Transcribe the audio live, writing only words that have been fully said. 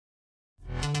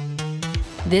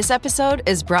This episode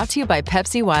is brought to you by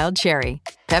Pepsi Wild Cherry.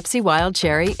 Pepsi Wild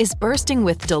Cherry is bursting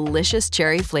with delicious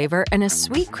cherry flavor and a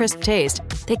sweet, crisp taste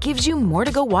that gives you more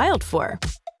to go wild for.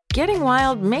 Getting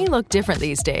wild may look different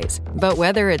these days, but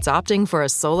whether it's opting for a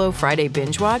solo Friday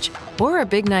binge watch or a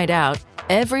big night out,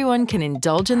 everyone can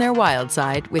indulge in their wild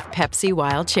side with Pepsi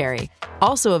Wild Cherry.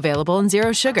 Also available in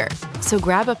Zero Sugar. So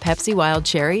grab a Pepsi Wild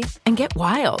Cherry and get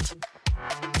wild.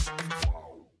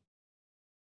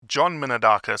 John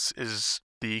Minadakis is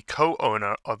the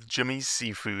co-owner of Jimmy's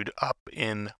Seafood up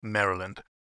in Maryland.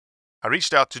 I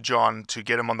reached out to John to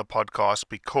get him on the podcast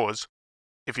because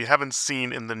if you haven't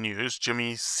seen in the news,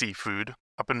 Jimmy's Seafood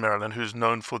up in Maryland, who's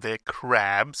known for their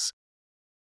crabs,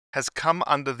 has come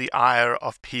under the ire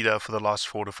of PETA for the last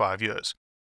 4 to 5 years.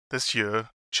 This year,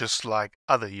 just like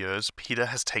other years, PETA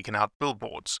has taken out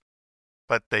billboards,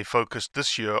 but they focused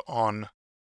this year on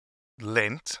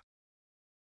Lent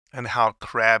and how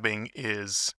crabbing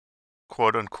is,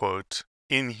 quote-unquote,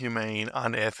 inhumane,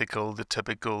 unethical, the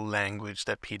typical language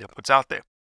that PETA puts out there.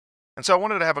 And so I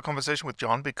wanted to have a conversation with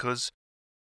John because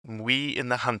we in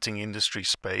the hunting industry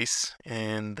space,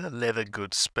 in the leather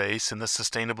goods space, in the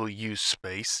sustainable use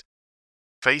space,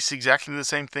 face exactly the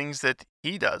same things that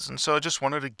he does. And so I just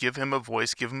wanted to give him a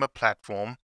voice, give him a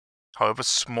platform, however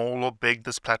small or big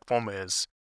this platform is,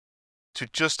 to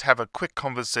just have a quick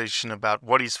conversation about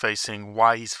what he's facing,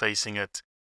 why he's facing it,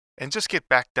 and just get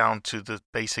back down to the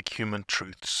basic human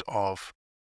truths of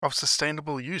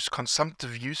sustainable use,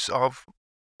 consumptive use of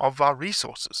our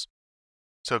resources.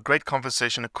 So a great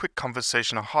conversation, a quick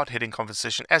conversation, a hard-hitting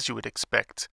conversation, as you would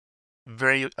expect.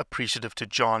 Very appreciative to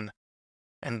John.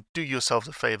 And do yourselves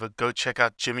a favor, go check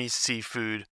out Jimmy's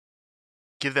Seafood.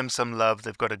 Give them some love.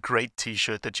 They've got a great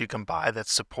t-shirt that you can buy that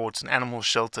supports an animal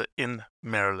shelter in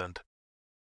Maryland.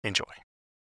 Enjoy.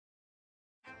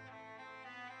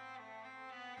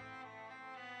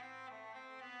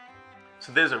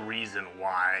 So there's a reason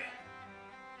why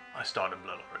I started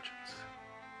Blood Origins.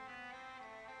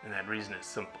 And that reason is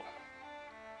simple.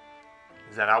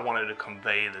 Is that I wanted to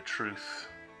convey the truth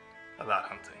about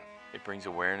hunting. It brings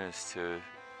awareness to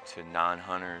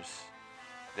non-hunters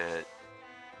that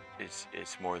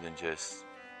it's more than just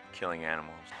killing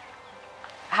animals.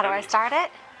 How do I start it?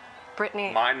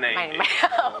 Brittany. My name is...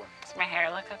 Does my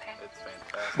hair look okay? It's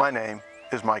fantastic. My name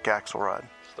is Mike Axelrod.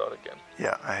 Start again.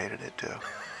 Yeah, I hated it too.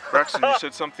 Braxton, you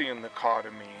said something in the car to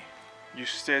me. You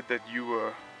said that you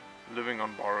were living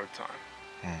on borrowed time.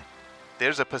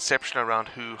 There's a perception around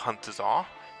who hunters are,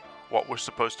 what we're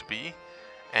supposed to be,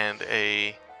 and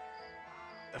a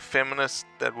feminist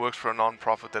that works for a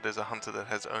non-profit that is a hunter that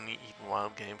has only eaten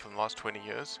wild game for the last 20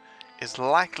 years is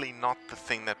likely not the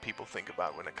thing that people think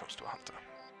about when it comes to a hunter.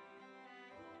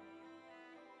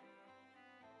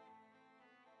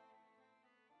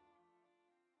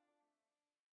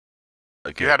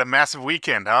 Okay. You had a massive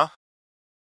weekend, huh?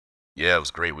 Yeah, it was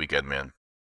a great weekend, man.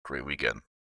 Great weekend.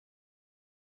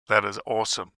 That is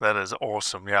awesome. That is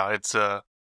awesome. Yeah, it's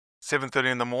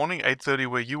 7:30 in the morning, 8:30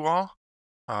 where you are.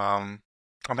 I'm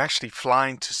actually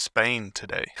flying to Spain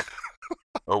today.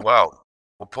 Oh, wow.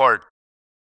 What part?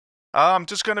 I'm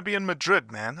just going to be in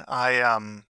Madrid, man.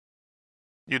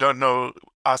 You don't know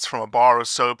us from a bar of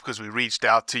soap because we reached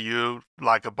out to you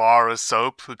like a bar of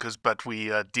soap but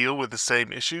we deal with the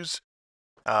same issues.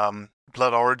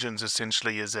 Blood Origins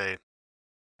essentially is a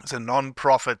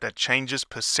non-profit that changes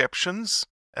perceptions,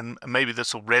 and maybe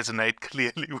this will resonate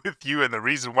clearly with you and the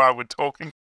reason why we're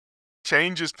talking.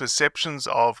 Changes perceptions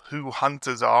of who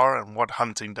hunters are and what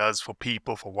hunting does for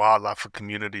people, for wildlife, for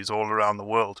communities all around the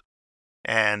world.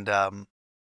 And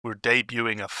we're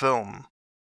debuting a film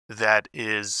that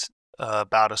is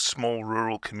about a small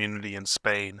rural community in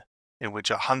Spain in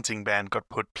which a hunting ban got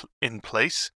put in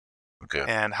place. Okay.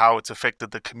 And how it's affected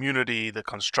the community, the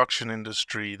construction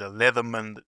industry, the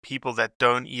leathermen, people that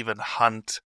don't even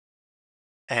hunt.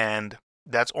 And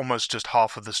that's almost just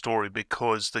half of the story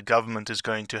because the government is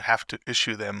going to have to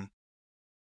issue them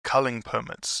culling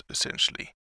permits,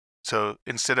 essentially. So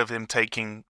instead of them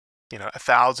taking,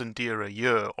 1,000 deer a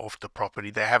year off the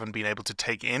property, they haven't been able to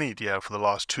take any deer for the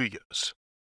last 2 years.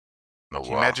 Oh,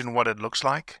 Can you imagine what it looks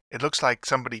like? It looks like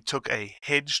somebody took a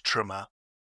hedge trimmer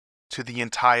to the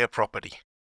entire property.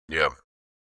 Yeah.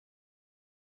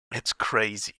 It's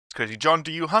crazy. It's crazy. John,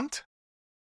 do you hunt?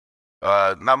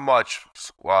 Not much.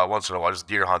 Well, once in a while, just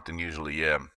deer hunting usually,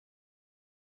 yeah.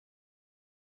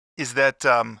 Is that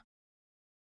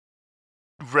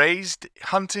raised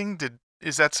hunting?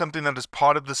 Is that something that is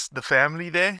part of the family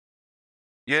there?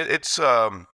 Yeah, it's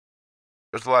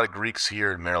there's a lot of Greeks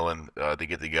here in Maryland. They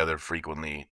get together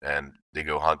frequently and they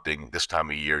go hunting this time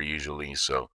of year usually.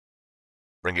 So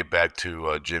bring it back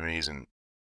to Jimmy's, and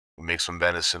We make some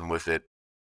venison with it.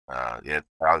 Yeah,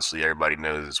 obviously everybody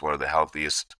knows it's one of the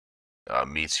healthiest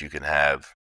meats you can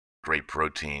have. Great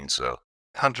protein, so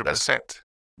that's 100%.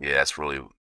 yeah, that's really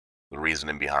the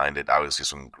reasoning behind it. Obviously,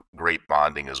 some great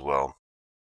bonding as well.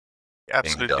 And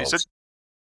Absolutely. So,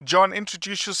 John,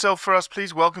 introduce yourself for us,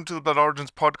 please. Welcome to the Blood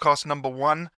Origins podcast number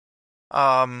 1.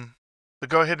 So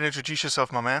go ahead and introduce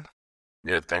yourself, my man.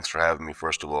 yeah, thanks for having me.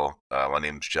 First of all, my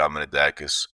name is John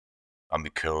Minadakis. I'm the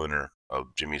co-owner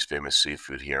of Jimmy's Famous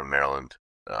Seafood here in Maryland.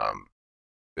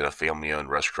 Been a family-owned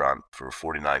restaurant for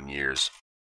 49 years.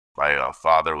 My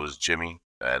father was Jimmy,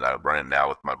 and I run it now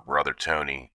with my brother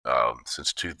Tony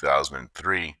since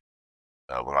 2003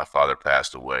 when my father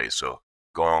passed away. So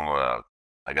going,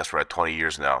 I guess we're at 20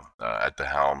 years now at the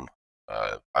helm.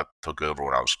 I took over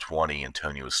when I was 20 and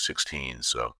Tony was 16.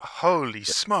 So Holy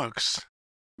smokes.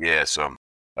 yeah, so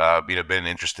been an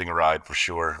interesting ride for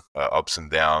sure, ups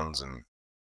and downs, and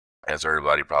as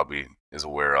everybody probably is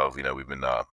aware of, we've been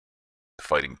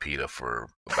fighting PETA for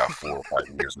about 4 or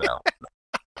 5 years now.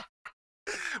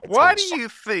 Why do you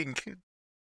think,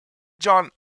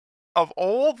 John, of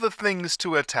all the things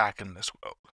to attack in this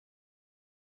world,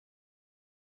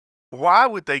 why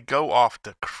would they go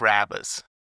after crabbers?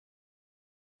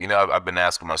 I've been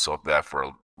asking myself that for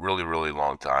a really, really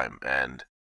long time, and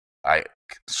I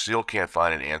still can't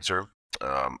find an answer.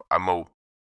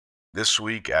 This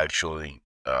week actually,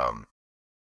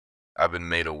 I've been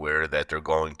made aware that they're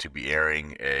going to be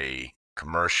airing a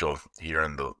commercial here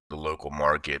in the local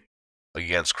market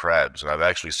against crabs, and I've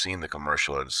actually seen the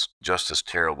commercial. And it's just as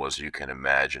terrible as you can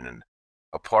imagine, and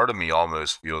a part of me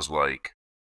almost feels like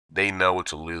they know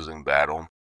it's a losing battle,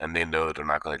 and they know that they're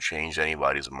not going to change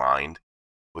anybody's mind,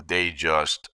 but they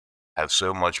just have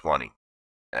so much money,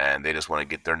 and they just want to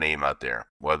get their name out there,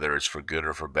 whether it's for good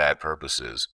or for bad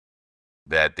purposes,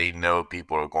 that they know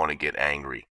people are going to get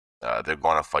angry. They're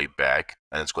going to fight back,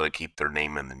 and it's going to keep their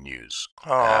name in the news.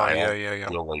 Oh, I yeah.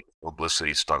 feel like a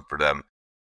publicity stunt for them.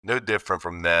 No different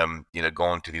from them,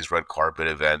 going to these red carpet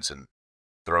events and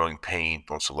throwing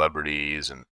paint on celebrities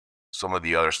and some of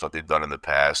the other stuff they've done in the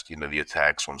past. The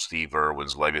attacks on Steve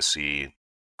Irwin's legacy,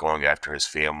 going after his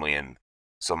family, and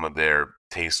some of their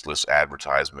tasteless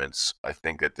advertisements. I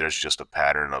think that there's just a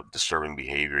pattern of disturbing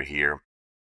behavior here,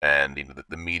 and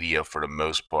the media, for the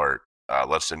most part,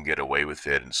 lets them get away with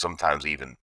it, and sometimes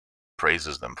even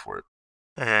praises them for it.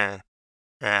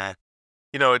 Uh,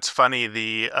 it's funny,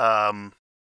 the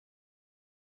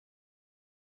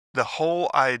whole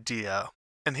idea,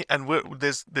 and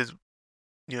there's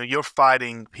you're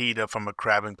fighting PETA from a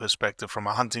crabbing perspective, from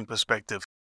a hunting perspective.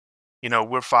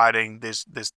 We're fighting. There's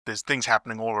things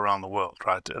happening all around the world,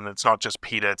 right? And it's not just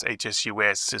PETA. It's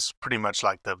HSUS. It's pretty much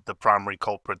like the primary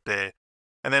culprit there,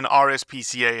 and then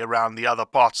RSPCA around the other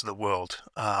parts of the world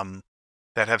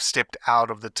that have stepped out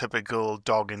of the typical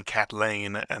dog and cat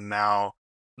lane and now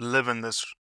live in this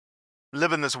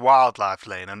wildlife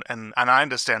lane. And I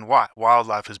understand why.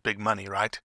 Wildlife is big money,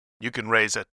 right? You can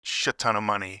raise a shit ton of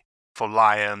money for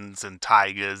lions and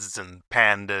tigers and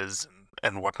pandas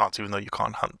and whatnot, even though you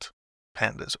can't hunt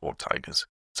pandas or tigers.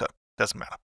 So it doesn't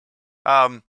matter.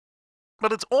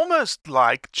 But it's almost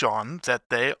like, John, that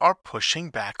they are pushing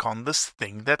back on this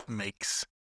thing that makes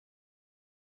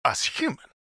us human.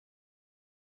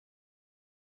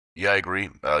 Yeah, I agree.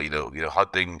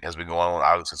 Hunting has been going on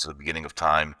obviously since the beginning of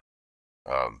time.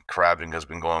 Crabbing has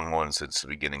been going on since the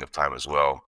beginning of time as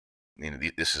well.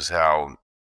 This is how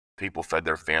people fed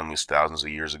their families thousands of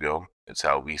years ago. It's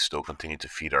how we still continue to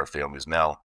feed our families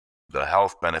now. The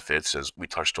health benefits, as we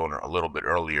touched on a little bit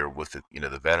earlier with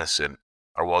the venison,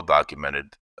 are well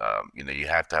documented. You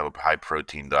have to have a high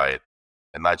protein diet,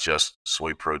 and not just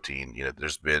soy protein.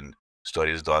 There's been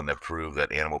studies done that prove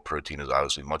that animal protein is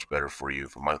obviously much better for you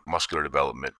for muscular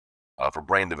development, for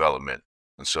brain development,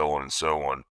 and so on and so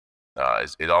on.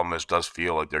 It almost does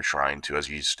feel like they're trying to, as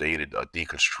you stated,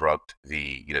 deconstruct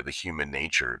the human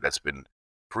nature that's been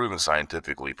proven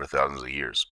scientifically for thousands of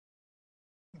years.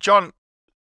 John,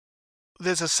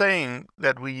 there's a saying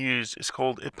that we use. It's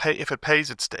called "If it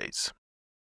pays, it stays,"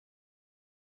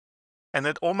 and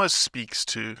it almost speaks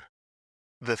to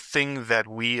the thing that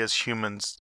we as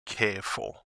humans care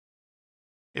for.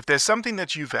 If there's something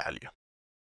that you value,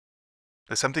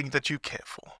 there's something that you care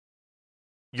for,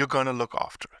 you're going to look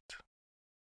after it.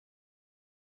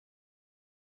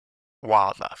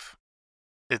 Wildlife.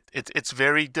 It's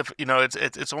very different.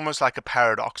 It's almost like a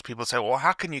paradox. People say, well,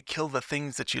 how can you kill the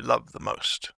things that you love the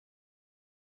most?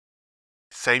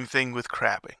 Same thing with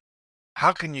crabbing.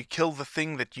 How can you kill the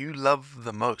thing that you love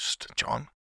the most, John?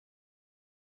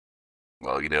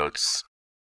 Well, it's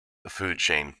the food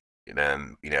chain.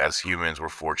 And as humans, we're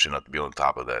fortunate enough to be on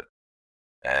top of that.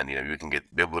 And we can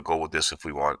get biblical with this if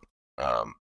we want,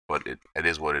 but it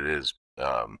is what it is.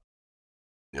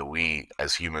 We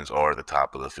as humans are the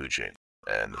top of the food chain,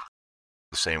 and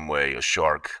the same way a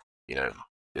shark,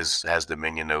 has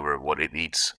dominion over what it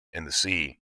eats in the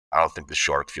sea. I don't think the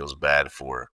shark feels bad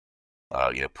for,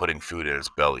 putting food in its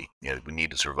belly. We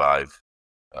need to survive.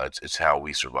 It's how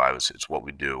we survive. It's what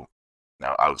we do.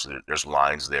 Now, obviously, there's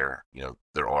lines there.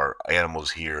 There are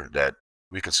animals here that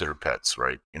we consider pets,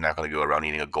 right? You're not going to go around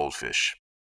eating a goldfish.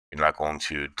 You're not going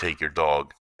to take your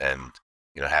dog and,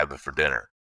 have it for dinner.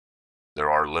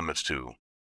 There are limits to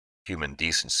human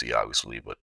decency, obviously,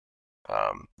 but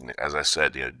as I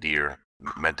said, deer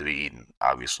meant to be eaten,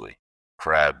 obviously.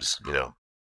 Crabs,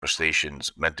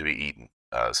 crustaceans meant to be eaten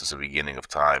since the beginning of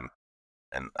time,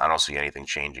 and I don't see anything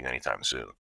changing anytime soon.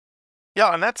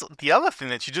 Yeah, and that's the other thing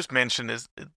that you just mentioned is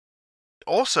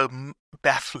also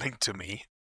baffling to me,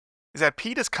 is that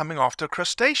PETA's coming after a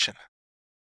crustacean.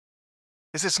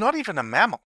 It's not even a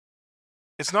mammal.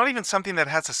 It's not even something that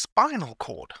has a spinal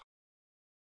cord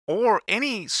or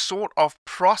any sort of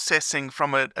processing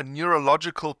from a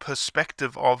neurological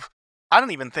perspective of, I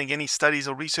don't even think any studies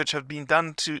or research have been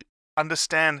done to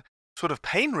understand sort of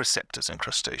pain receptors in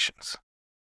crustaceans.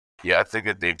 Yeah, I think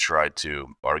that they've tried to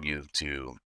argue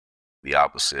to the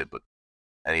opposite, but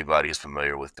anybody who's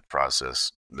familiar with the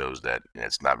process knows that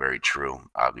it's not very true,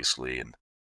 obviously. And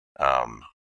um,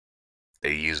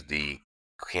 they used the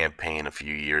campaign a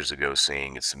few years ago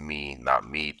saying it's me, not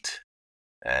meat.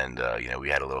 And, we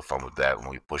had a little fun with that when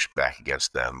we pushed back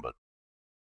against them. But,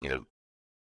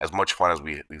 as much fun as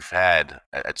we've had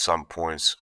at some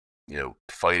points,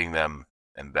 fighting them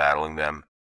and battling them,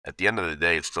 at the end of the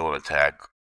day, it's still an attack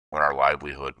on our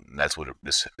livelihood. And that's what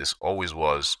this always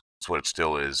was. It's what it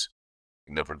still is.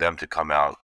 For them to come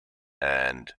out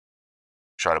and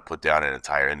try to put down an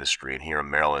entire industry. And here in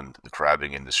Maryland, the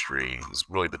crabbing industry is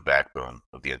really the backbone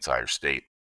of the entire state.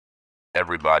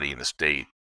 Everybody in the state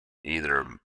either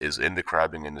is in the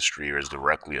crabbing industry or is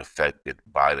directly affected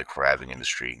by the crabbing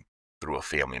industry through a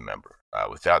family member.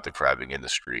 Without the crabbing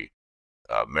industry,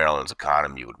 Maryland's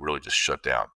economy would really just shut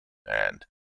down. And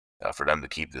for them to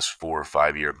keep this 4 or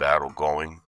 5 year battle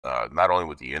going, not only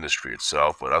with the industry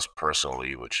itself, but us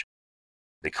personally, which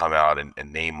they come out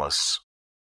and name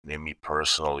me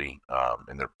personally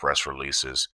in their press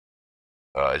releases.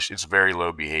 It's very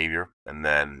low behavior. And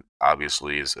then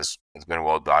obviously, it's been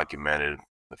well documented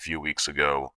a few weeks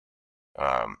ago.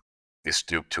 They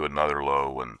stooped to another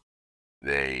low when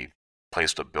they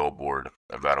placed a billboard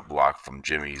about a block from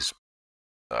Jimmy's,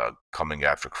 coming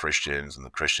after Christians and the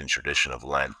Christian tradition of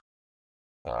Lent,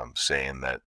 saying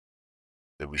that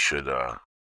we should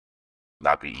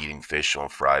not be eating fish on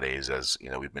Fridays, as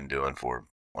we've been doing for,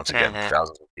 once again,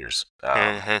 thousands of years.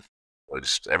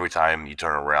 Just every time you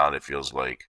turn around, it feels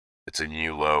like it's a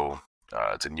new low,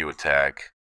 it's a new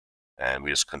attack, and we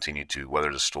just continue to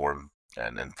weather the storm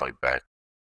and then fight back.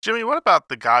 Jimmy, what about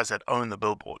the guys that own the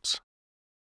billboards?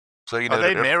 So are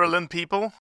they Maryland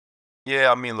people?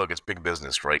 Yeah, I mean, look, it's big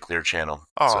business, right? Clear Channel.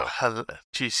 Oh,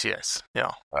 GCS,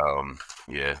 yeah.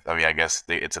 Yeah. I mean, I guess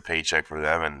it's a paycheck for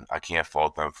them, and I can't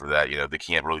fault them for that. They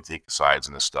can't really take sides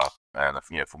in this stuff. And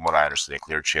from what I understand,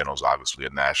 Clear Channel is obviously a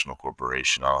national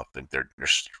corporation. I don't think they're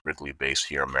strictly based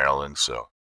here in Maryland. So,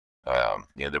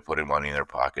 they're putting money in their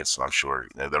pockets, and I'm sure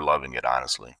they're loving it,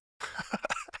 honestly.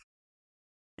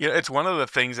 It's one of the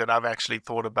things that I've actually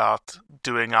thought about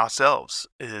doing ourselves.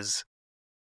 Is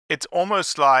it's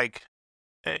almost like,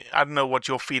 I don't know what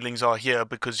your feelings are here,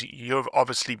 because you've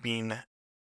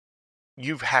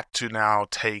had to now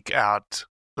take out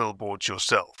billboards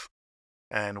yourself,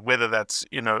 and whether that's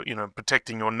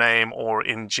protecting your name or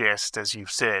in jest, as you've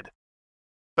said.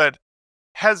 But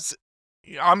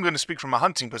I'm going to speak from a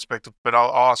hunting perspective, but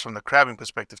I'll ask from the crabbing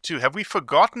perspective too. Have we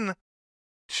forgotten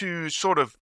to sort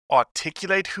of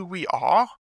articulate who we are?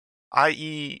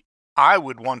 I.e., I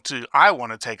want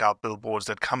to take out billboards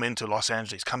that come into Los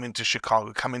Angeles, come into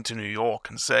Chicago, come into New York,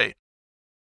 and say,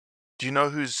 do you know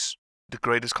who's the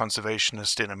greatest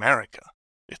conservationist in America?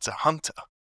 It's a hunter.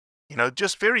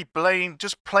 Just very plain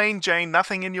Jane,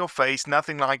 nothing in your face,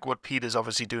 nothing like what PETA's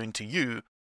obviously doing to you,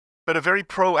 but a very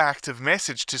proactive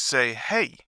message to say,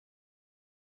 hey,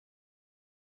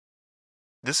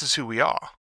 this is who we are.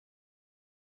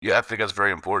 Yeah, I think that's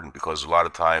very important, because a lot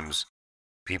of times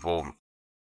people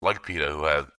like PETA, who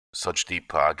have such deep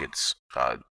pockets,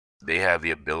 they have the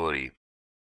ability,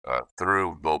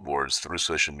 through billboards, through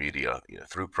social media,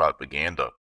 through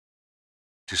propaganda,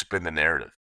 to spin the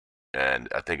narrative. And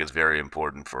I think it's very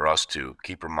important for us to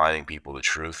keep reminding people the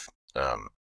truth, to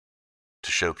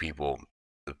show people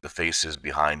the faces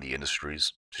behind the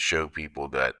industries, to show people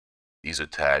that these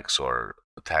attacks are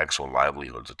attacks on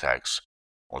livelihoods, attacks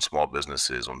on small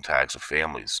businesses, on attacks of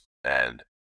families, and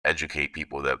educate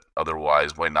people that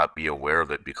otherwise might not be aware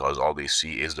of it because all they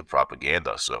see is the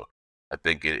propaganda. So I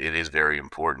think it is very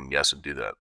important, yes, to do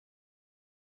that.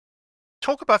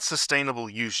 Talk about sustainable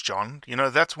use, John.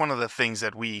 That's one of the things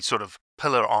that we sort of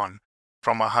pillar on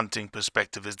from a hunting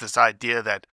perspective is this idea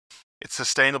that it's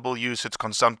sustainable use, it's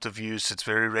consumptive use, it's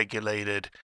very regulated.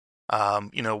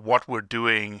 What we're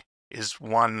doing is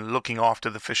one, looking after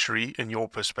the fishery in your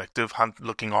perspective,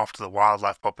 looking after the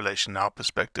wildlife population in our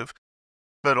perspective,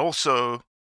 but also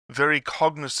very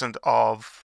cognizant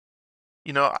of,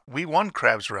 we want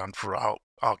crabs around for our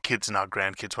kids and our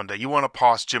grandkids one day. You want to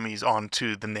pass Jimmy's on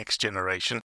to the next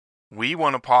generation. We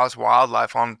want to pass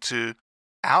wildlife on to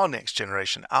our next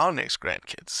generation, our next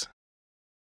grandkids.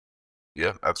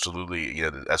 Yeah, absolutely.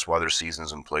 That's why there's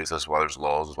seasons in place. That's why there's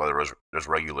laws. That's why there's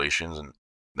regulations, and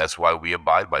that's why we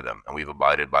abide by them. And we've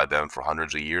abided by them for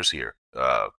hundreds of years here.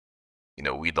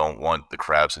 We don't want the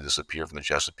crabs to disappear from the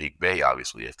Chesapeake Bay.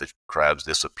 Obviously, if the crabs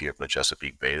disappear from the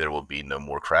Chesapeake Bay, there will be no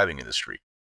more crabbing industry.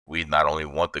 We not only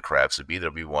want the crabs to be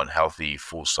there, we want healthy,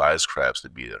 full-size crabs to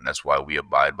be there, and that's why we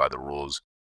abide by the rules.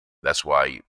 That's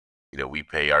why, we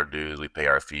pay our dues, we pay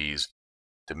our fees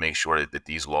to make sure that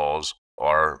these laws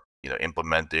are,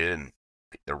 implemented and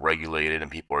they're regulated and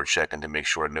people are checking to make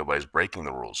sure that nobody's breaking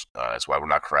the rules. That's why we're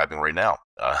not crabbing right now.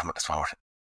 That's why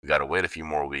we got to wait a few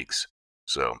more weeks.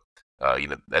 So,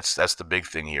 that's the big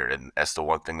thing here. And that's the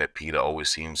one thing that PETA always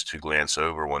seems to glance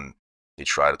over when they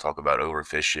try to talk about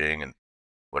overfishing and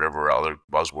whatever other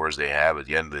buzzwords they have. At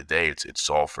the end of the day, it's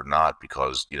all for naught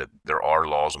because, there are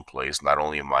laws in place, not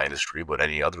only in my industry, but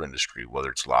any other industry,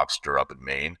 whether it's lobster up in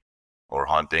Maine or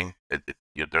hunting.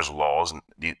 There's laws, and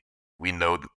we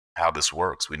know how this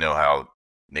works. We know how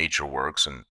nature works,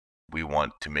 and we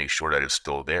want to make sure that it's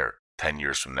still there 10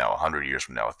 years from now, 100 years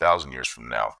from now, 1,000 years from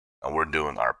now. And we're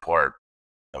doing our part,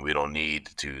 and we don't need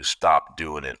to stop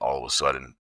doing it all of a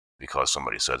sudden because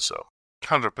somebody said so.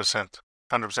 100%.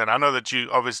 100%. I know that you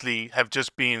obviously have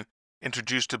just been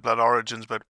introduced to Blood Origins,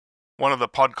 but one of the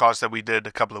podcasts that we did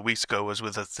a couple of weeks ago was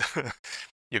with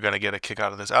you're going to get a kick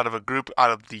out of this, out of a group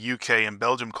out of the UK and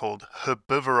Belgium called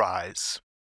Herbivorize.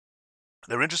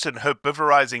 They're interested in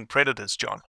herbivorizing predators,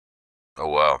 John. Oh,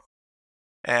 wow.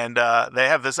 And they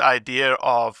have this idea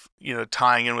of,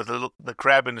 tying in with the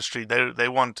crab industry. They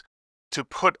want to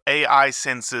put AI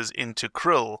sensors into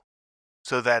krill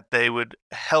so that they would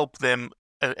help them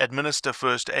administer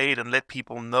first aid and let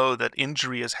people know that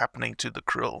injury is happening to the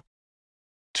krill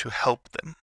to help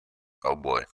them. Oh,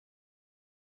 boy.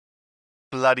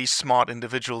 Bloody smart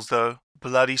individuals, though.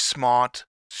 Bloody smart,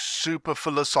 super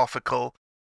philosophical,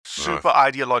 super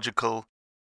ideological,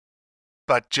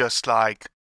 but just like,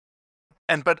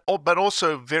 but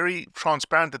also very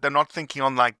transparent that they're not thinking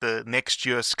on like the next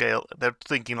year scale. They're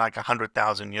thinking like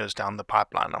 100,000 years down the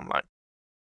pipeline. I'm like,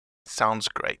 sounds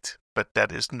great, but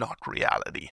that is not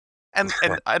reality. And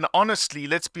honestly,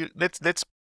 let's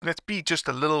be just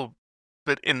a little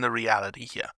bit in the reality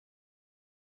here.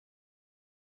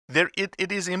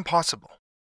 It is impossible,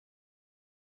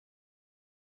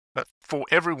 but for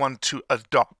everyone to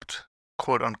adopt,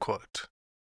 quote unquote,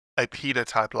 a PETA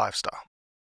type lifestyle.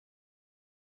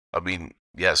 I mean,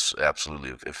 yes,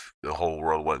 absolutely. If the whole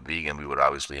world went vegan, we would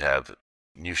obviously have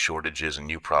new shortages and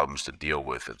new problems to deal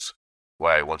with. It's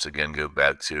why I once again go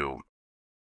back to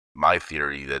my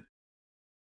theory that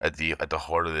at the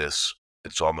heart of this,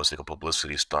 it's almost like a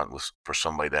publicity stunt for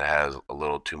somebody that has a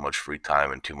little too much free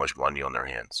time and too much money on their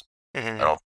hands. Mm-hmm. I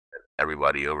don't think that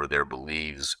everybody over there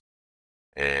believes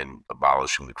in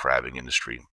abolishing the crabbing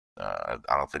industry. I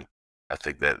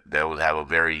think that would have a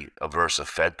very adverse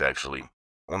effect actually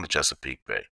on the Chesapeake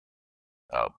Bay.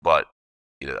 But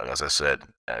as I said,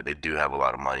 they do have a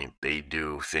lot of money. They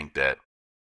do think that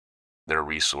their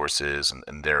resources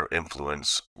and their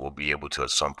influence will be able to at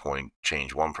some point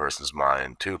change one person's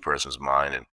mind, two person's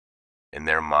mind, and in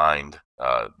their mind,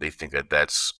 they think that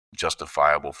that's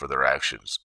justifiable for their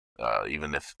actions.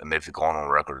 And they've gone on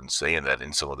record and saying that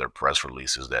in some of their press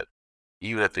releases that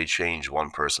even if they change one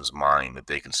person's mind, that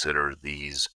they consider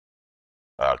these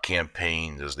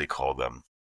campaigns, as they call them,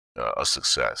 a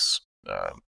success.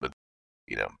 But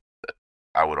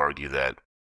I would argue that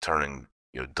turning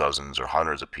dozens or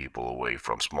hundreds of people away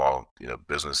from small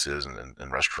businesses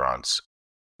and restaurants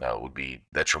would be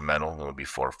detrimental and would be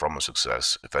far from a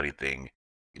success. If anything,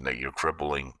 you're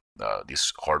crippling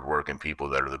these hardworking people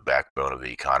that are the backbone of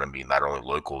the economy, not only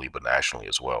locally but nationally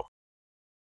as well.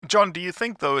 John, do you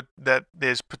think though that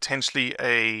there's potentially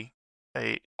a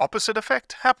opposite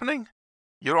effect happening?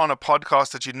 You're on a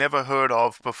podcast that you'd never heard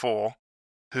of before,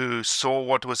 who saw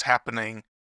what was happening,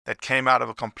 that came out of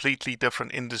a completely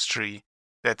different industry,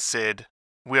 that said,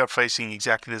 we are facing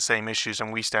exactly the same issues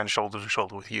and we stand shoulder to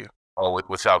shoulder with you? Oh,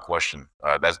 without question.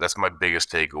 That's my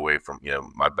biggest takeaway from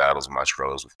my battles and my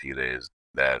struggles with PETA is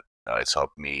that it's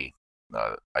helped me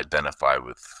identify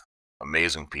with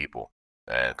amazing people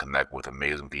and connect with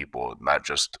amazing people, not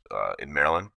just in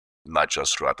Maryland, not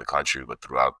just throughout the country, but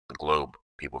throughout the globe.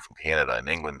 People from Canada and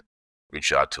England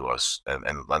reach out to us and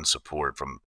lend support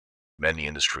from many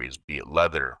industries, be it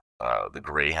leather, the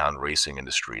greyhound racing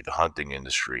industry, the hunting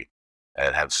industry,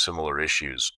 and have similar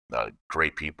issues.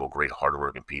 Great people, great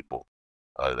hardworking people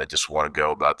that just want to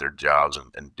go about their jobs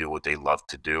and do what they love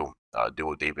to do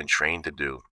what they've been trained to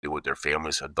do what their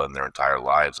families have done their entire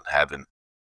lives, and having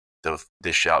to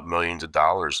dish out millions of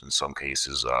dollars in some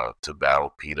cases to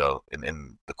battle PETA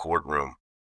in the courtroom.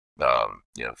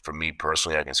 For me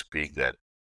personally, I can speak that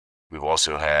we've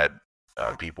also had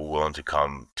people willing to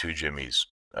come to Jimmy's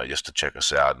just to check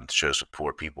us out and show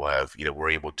support. People have, we're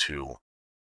able to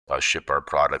ship our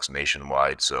products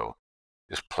nationwide. So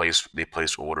they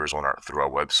place orders on through our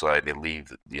website. They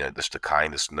leave, just the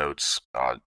kindest notes,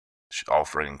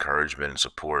 offering encouragement and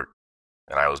support.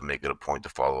 And I always make it a point to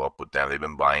follow up with them. They've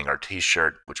been buying our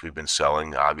T-shirt, which we've been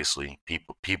selling. Obviously,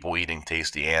 people eating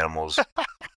tasty animals.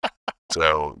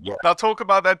 So yeah. Now talk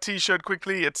about that T-shirt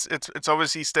quickly. It's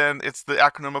obviously it's the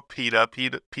acronym of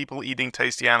PETA, people eating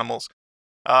tasty animals.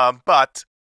 But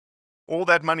all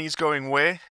that money is going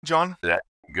where, John? That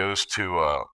goes to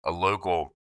a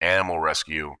local animal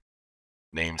rescue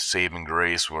named Saving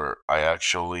Grace, where I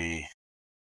actually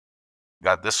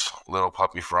got this little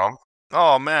puppy from.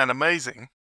 Oh man, amazing.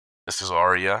 This is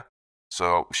Aria.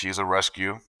 So she's a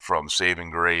rescue from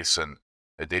Saving Grace, and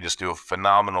they just do a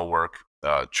phenomenal work,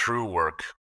 true work.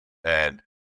 And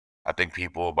I think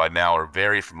people by now are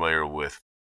very familiar with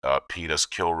PETA's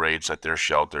kill rates at their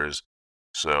shelters.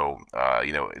 So,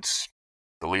 it's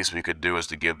the least we could do is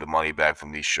to give the money back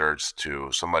from these shirts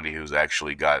to somebody who's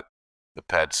actually got the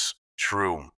pet's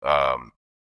true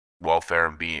welfare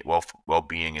and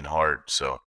well-being in heart.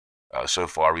 So, so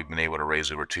far we've been able to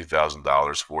raise over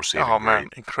 $2,000 for Saving Grace. Oh man,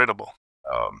 incredible.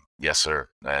 Yes, sir.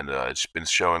 And it's been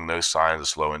showing no signs of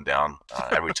slowing down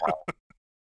every time.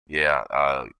 Yeah,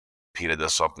 PETA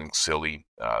does something silly.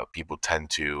 People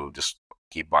tend to just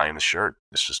keep buying the shirt.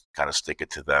 Let's just kind of stick it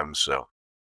to them. So,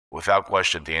 without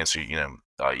question, to answer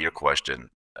your question,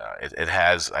 it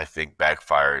has, I think,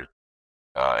 backfired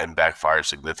and backfired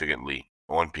significantly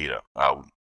on PETA.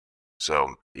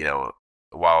 So,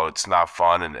 while it's not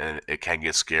fun and it can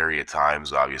get scary at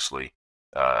times, obviously,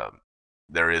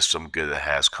 there is some good that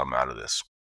has come out of this.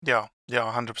 Yeah,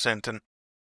 100%. And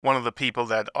one of the people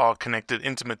that are connected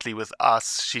intimately with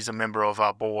us, she's a member of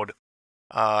our board.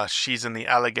 She's in the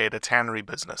alligator tannery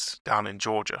business down in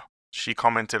Georgia. She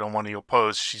commented on one of your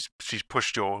posts. She's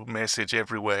pushed your message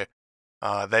everywhere.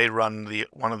 They run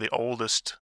one of the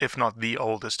oldest, if not the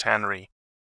oldest, tannery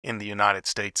in the United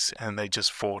States, and they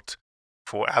just fought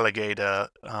for alligator,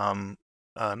 an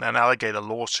alligator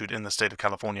lawsuit in the state of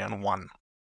California and won,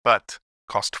 but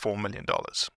cost $4 million.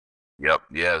 Yep.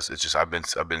 Yes. It's just I've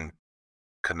been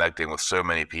connecting with so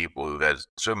many people who've had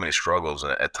so many struggles,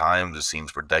 and at times it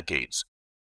seems for decades,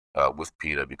 with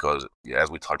PETA, because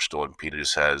as we touched on, PETA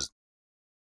just has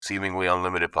seemingly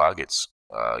unlimited pockets.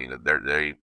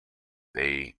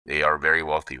 They are very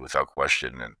wealthy without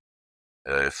question, and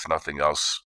if nothing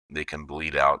else, they can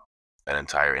bleed out an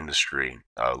entire industry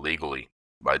legally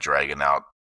by dragging out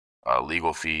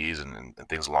legal fees and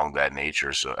things along that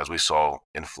nature. So as we saw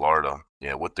in Florida,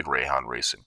 with the greyhound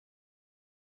racing,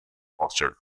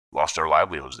 lost their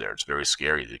livelihoods there. It's very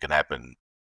scary. It can happen.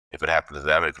 If it happened to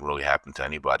them, it can really happen to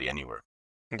anybody anywhere.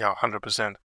 Yeah,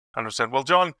 100%. 100%. Well,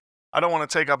 John, I don't want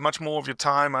to take up much more of your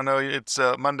time. I know it's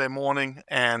Monday morning,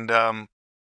 and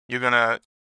you're going to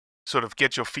sort of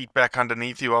get your feet back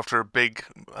underneath you after a big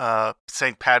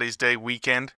St. Paddy's Day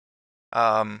weekend.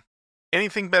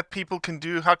 Anything that people can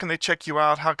do? How can they check you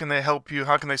out? How can they help you?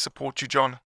 How can they support you,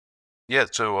 John? Yeah,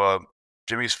 so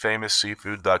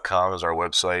jimmysfamousseafood.com is our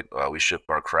website. We ship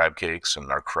our crab cakes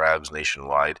and our crabs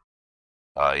nationwide.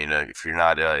 If you're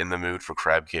not in the mood for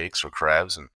crab cakes or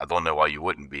crabs, and I don't know why you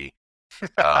wouldn't be,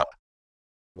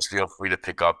 just feel free to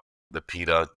pick up the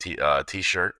PETA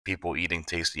t-shirt, People Eating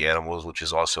Tasty Animals, which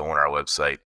is also on our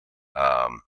website,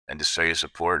 and just show your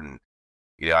support. And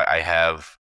I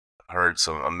have heard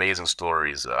some amazing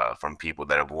stories from people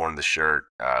that have worn the shirt,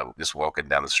 just walking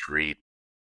down the street,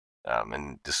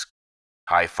 and just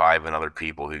high-fiving other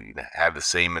people who have the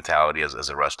same mentality as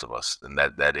the rest of us, and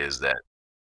that is that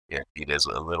it is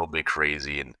a little bit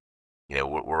crazy, and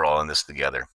we're all in this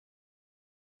together.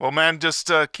 Well, man,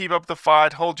 just keep up the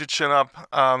fight, hold your chin up.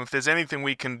 If there's anything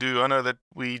we can do, I know that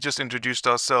we just introduced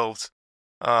ourselves,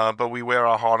 but we wear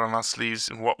our heart on our sleeves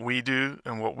in what we do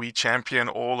and what we champion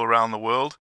all around the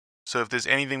world. So if there's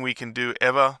anything we can do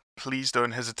ever, please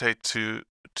don't hesitate to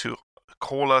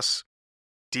call us,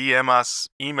 DM us,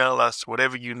 email us,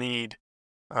 whatever you need.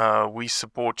 We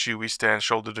support you. We stand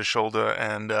shoulder to shoulder.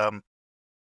 And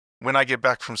when I get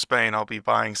back from Spain, I'll be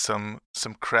buying some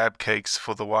crab cakes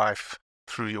for the wife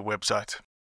through your website.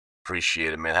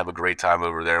 Appreciate it, man. Have a great time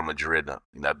over there in Madrid.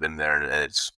 I've been there, and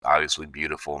it's obviously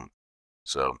beautiful.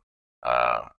 So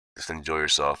just enjoy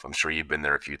yourself. I'm sure you've been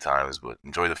there a few times, but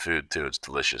enjoy the food, too. It's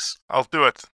delicious. I'll do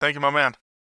it. Thank you, my man.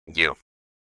 Thank you.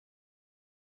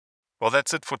 Well,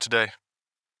 that's it for today.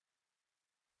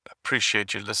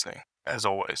 Appreciate you listening, as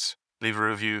always. Leave a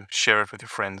review, share it with your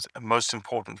friends, and most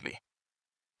importantly,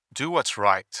 do what's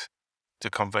right to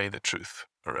convey the truth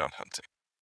around hunting.